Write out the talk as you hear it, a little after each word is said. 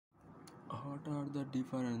What are the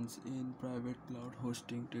difference in private cloud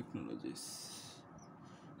hosting technologies?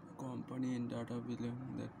 A company in data billing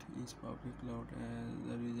that is public cloud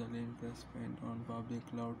as a result interest spent on public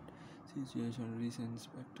cloud situation recent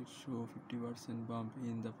expected show 50% bump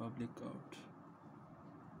in the public cloud.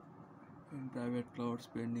 In private cloud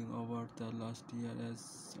spending over the last year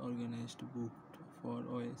has organized booked for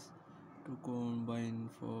OS to combine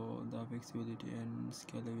for the flexibility and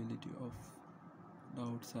scalability of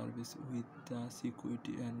cloud service with the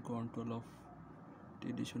security and control of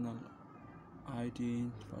traditional IT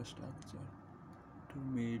infrastructure. To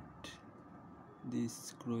meet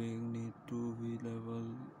this growing need to level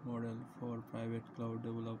model for private cloud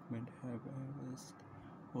development have addressed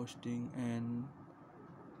hosting and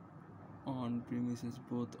on-premises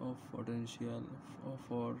both of potential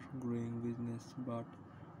for growing business, but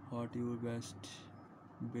what you best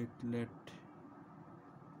bet let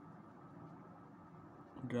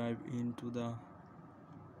dive into the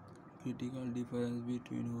critical difference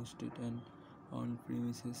between hosted and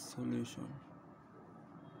on-premises solution.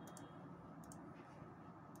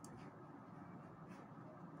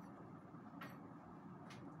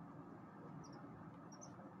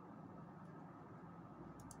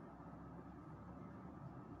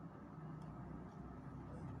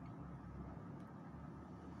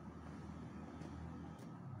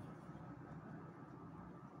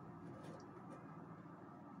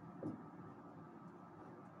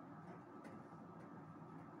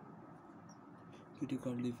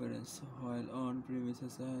 Critical difference while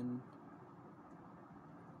on-premises and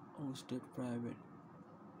hosted private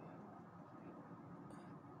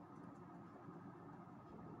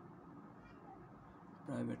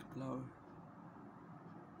cloud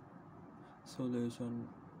solution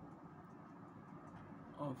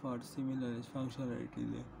offer similar functionality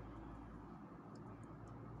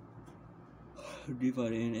they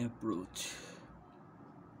differ in approach.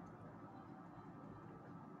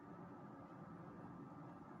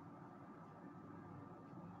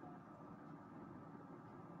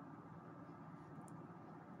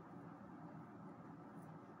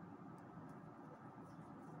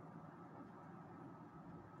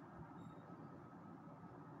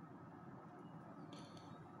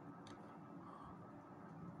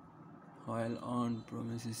 While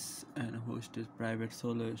on-premises and hosted private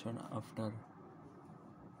solution offer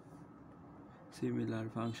similar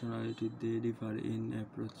functionality, they differ in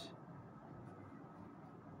approach.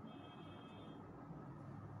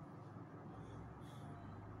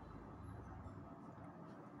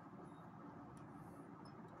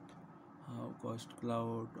 How cost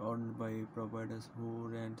cloud owned by providers who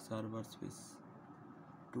rent server space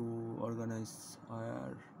to organize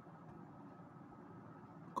hire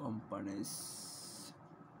companies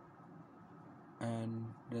and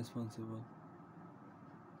responsible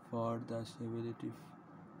for the stability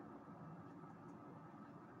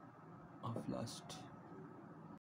of last.